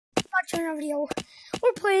to another video.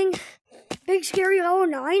 We're playing Big Scary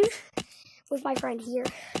 09 with my friend here.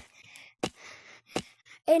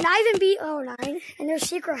 And I even beat 09, and there's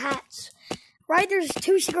secret hats. Right, there's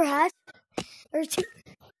 2 secret hats. There's 2.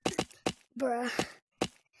 Bruh.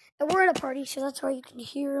 And we're at a party, so that's why you can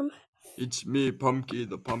hear him. It's me, Pumpkin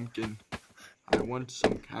the Pumpkin. I want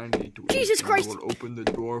some candy to Jesus eat, Christ! and I will open the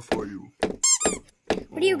door for you.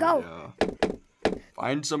 Where do you go? Yeah.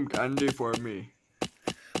 Find some candy for me.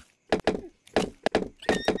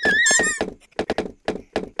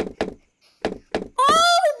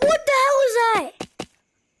 Oh, what the hell is that?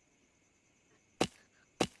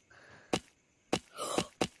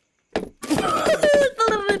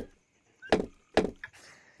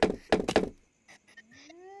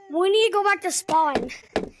 We need to go back to spawn.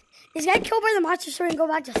 This guy killed by the monster so we can go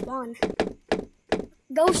back to spawn.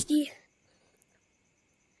 Ghosty.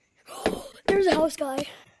 There's a house guy.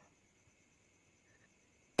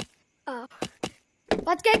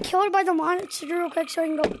 Let's get killed by the monster real quick so we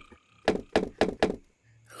can go.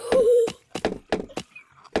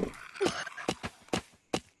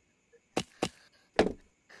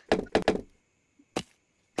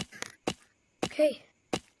 Okay.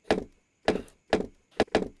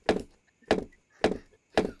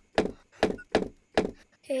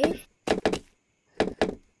 Okay.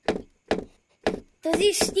 Does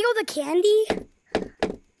he steal the candy?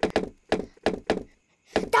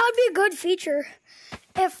 That would be a good feature.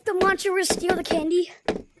 If the monster would steal the candy.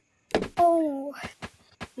 Oh.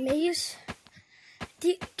 Maze.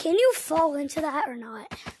 Can you fall into that or not?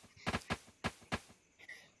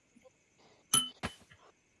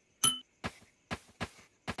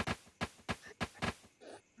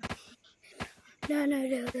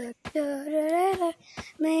 No.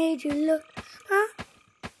 Made you look, huh?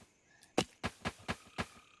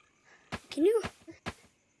 Can you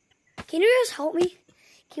just help me?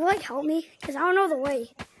 Can you help me? Cause I don't know the way.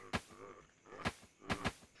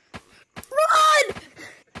 Run!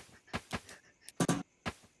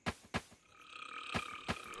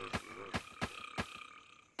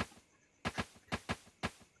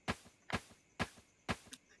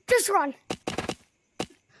 Just run.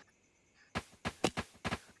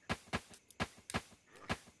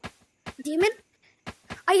 Demon?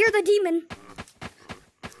 I hear the demon.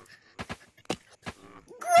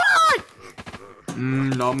 Run!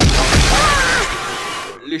 Nom nom.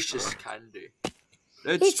 Ah! Delicious candy.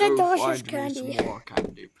 Let's go find candy. Me some more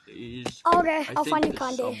candy, please. Okay, I'll find you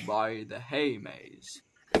candy. Some by the hay maze.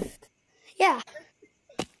 Yeah.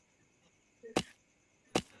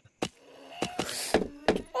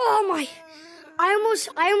 Oh my! I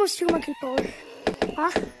almost threw my controller.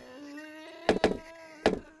 Huh?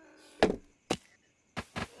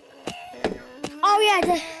 Oh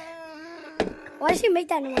yeah. Why does he make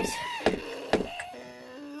that noise?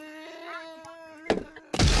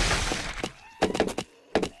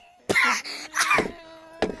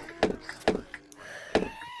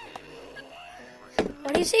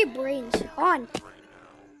 Why do you say brains? On.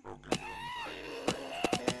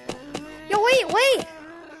 Yo, wait!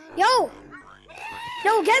 Yo!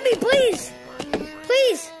 No, get me, please!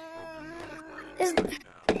 Please!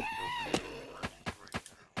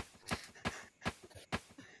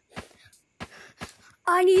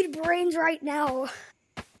 I need brains right now.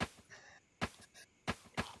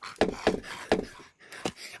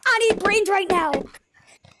 I need brains right now.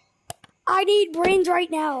 I need brains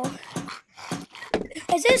right now.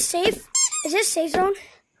 Is this safe? Is this safe zone?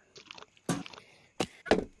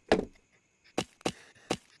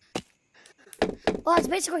 Well, it's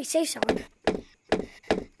basically safe zone.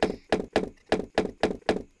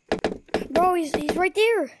 Bro, he's right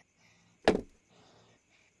there.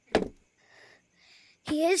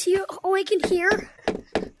 He is. He only can hear.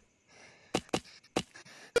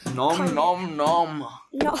 Nom nom nom.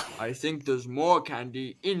 No. I think there's more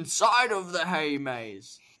candy inside of the hay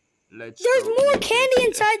maze. There's more candy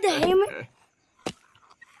inside the hay maze.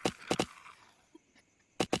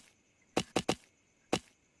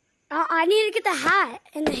 I need to get the hat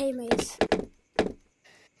in the hay maze.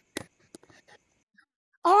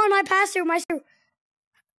 Oh, and my pass through,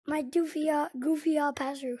 my goofy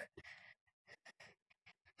pass through.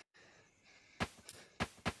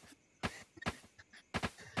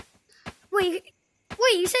 Wait,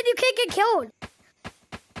 you said you can't get killed.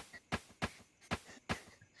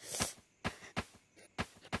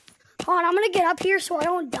 Hold on, I'm gonna get up here so I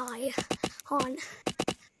don't die. Hold on.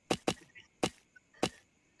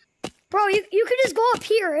 Bro, you could just go up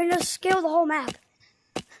here and just scale the whole map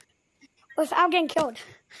without getting killed.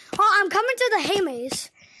 Oh, I'm coming to the hay maze.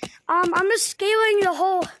 I'm just scaling the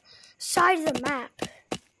whole side of the map.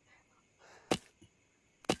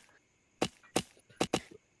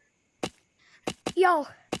 Yo,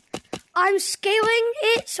 I'm scaling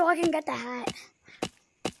it so I can get the hat.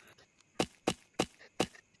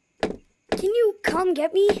 Can you come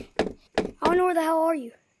get me? I don't know where the hell are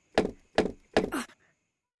you.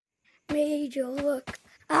 Made you look.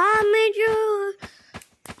 I made you look.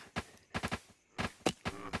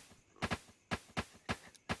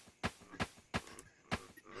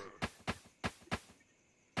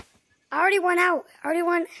 I already went out.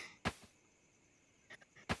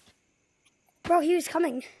 Bro, he was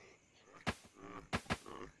coming.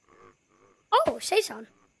 Oh, say something.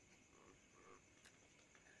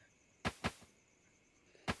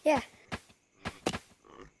 Yeah.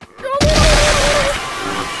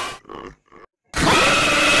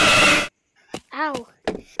 Ow.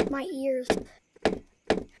 My ears.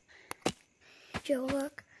 Joe,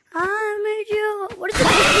 look. I made you look. What is it?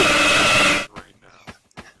 Right now.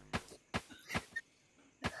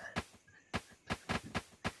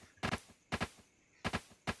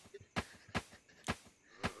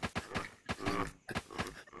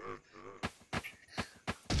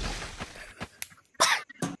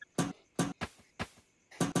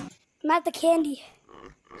 I'm at the candy.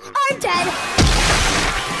 I'm dead.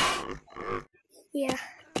 Yeah.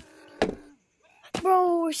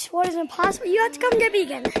 Bro, what is impossible? You have to come get me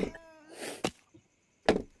again.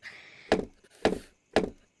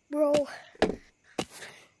 Bro.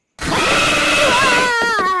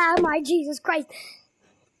 Ah, my Jesus Christ.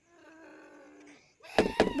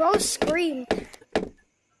 Bro, scream.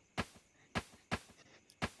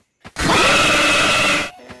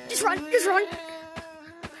 Just run.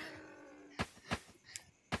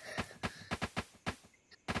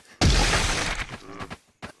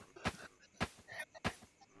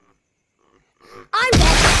 I'm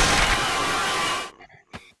dead.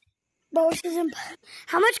 Bro, this is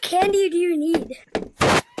how much candy do you need?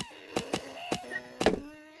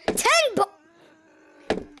 10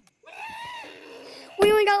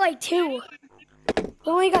 We only got like 2. We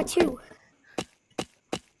only got 2.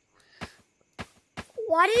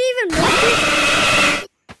 Why did it even make this?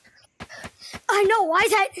 I know, why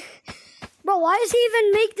is that? Bro, why does he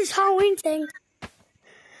even make this Halloween thing?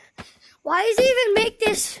 Why does he even make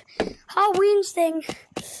this Halloween thing?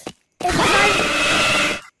 If it's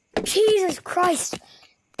not, Jesus Christ.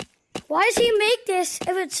 Why does he make this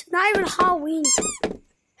if it's not even Halloween?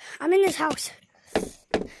 I'm in this house.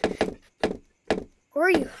 Where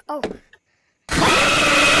are you? Oh.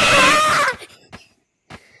 Ah!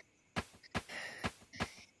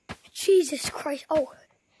 Jesus Christ. Oh.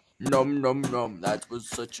 Nom nom nom, that was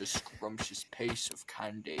such a scrumptious piece of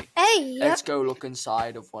candy. Hey, let's go look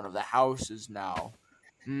inside of one of the houses now.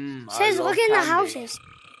 It says look in the houses.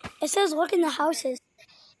 It says look in the houses.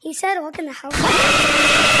 He said look in the houses.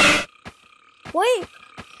 Wait,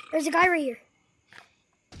 there's a guy right here.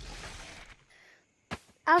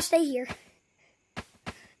 I'll stay here.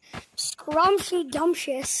 Scrumptious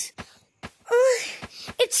dumptious.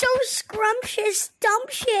 It's so scrumptious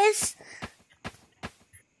dumptious.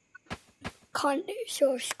 Candy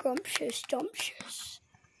so scrumptious dumptious.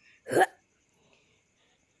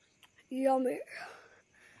 Yummy.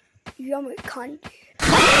 Yummy candy.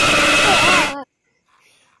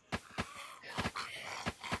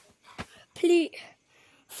 Please,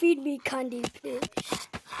 feed me candy, please.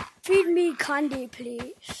 Feed me candy,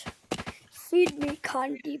 please. Feed me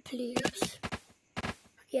candy, please.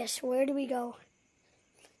 Yes, where do we go?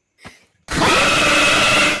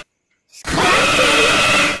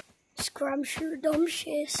 Scrumptious. Scrumptious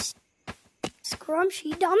dumptious.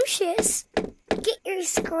 Scrumptious dumptious. Get your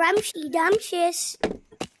scrumptious dumptious.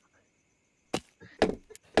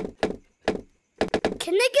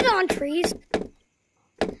 Can they get on trees?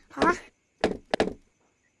 Huh?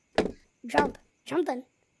 Jump. Jump then.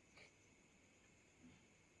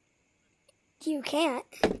 You can't.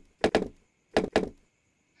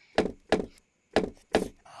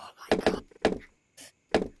 Oh my God.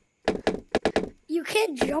 You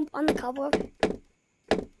can't jump on the cobweb.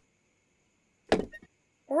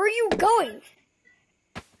 Where are you going?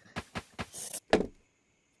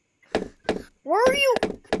 Where are you?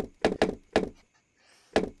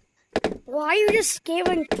 Why are you just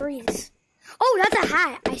scaling trees? Oh, that's a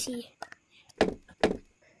hat. I see.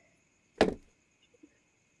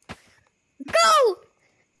 Go!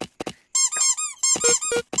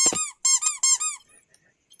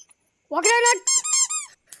 Why can I not?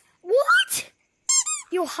 What?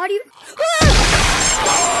 Yo, how do you?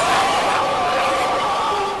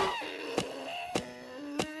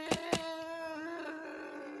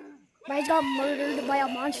 I got murdered by a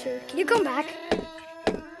monster. Can you come back?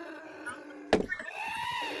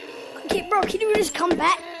 Okay, bro, can you just come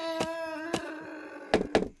back?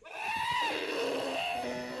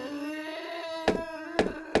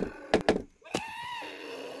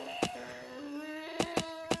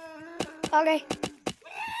 Okay.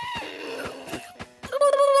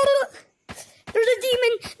 There's a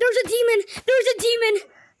demon. There's a demon. There's a demon.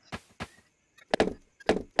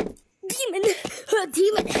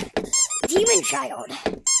 Demon. Demon child.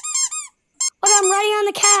 Oh, I'm riding on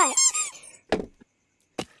the cat.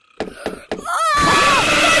 Oh,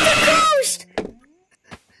 that's a ghost.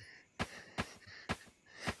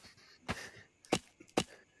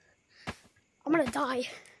 I'm gonna die.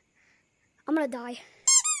 I'm gonna die.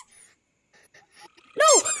 No!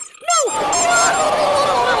 No!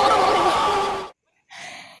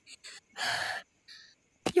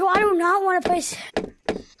 Yo, I do not want to play this.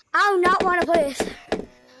 I do not want to play this.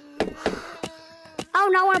 I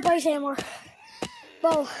do not want to play this anymore.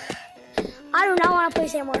 Bro, I do not want to play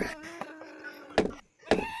this anymore.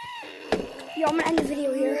 Yo, I'm gonna end the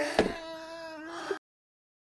video here.